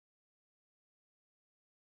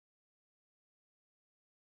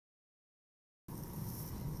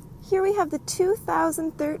Here we have the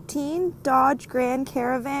 2013 Dodge Grand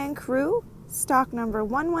Caravan Crew, stock number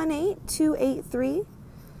 118283.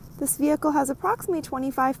 This vehicle has approximately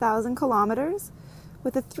 25,000 kilometers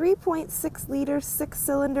with a 3.6-liter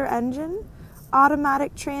 6-cylinder engine,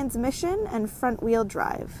 automatic transmission, and front-wheel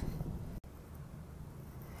drive.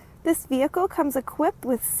 This vehicle comes equipped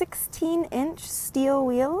with 16-inch steel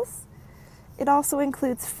wheels. It also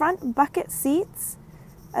includes front bucket seats,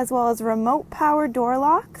 as well as remote power door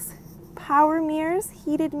locks, power mirrors,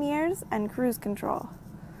 heated mirrors, and cruise control.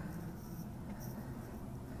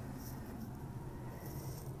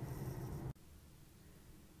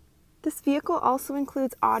 This vehicle also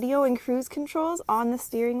includes audio and cruise controls on the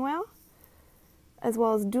steering wheel, as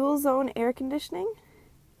well as dual zone air conditioning.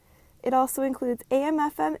 It also includes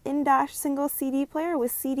AM/FM in-dash single CD player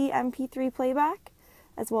with CD MP3 playback,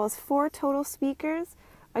 as well as 4 total speakers,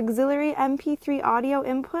 auxiliary MP3 audio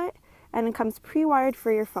input, and it comes pre-wired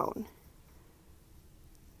for your phone.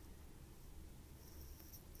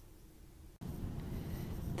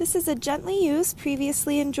 This is a gently used,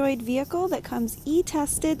 previously enjoyed vehicle that comes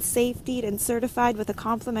e-tested, safetied, and certified with a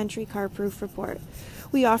complimentary CarProof report.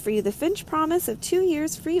 We offer you the Finch promise of 2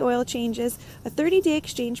 years free oil changes, a 30-day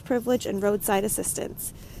exchange privilege, and roadside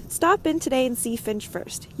assistance. Stop in today and see Finch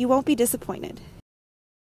first. You won't be disappointed.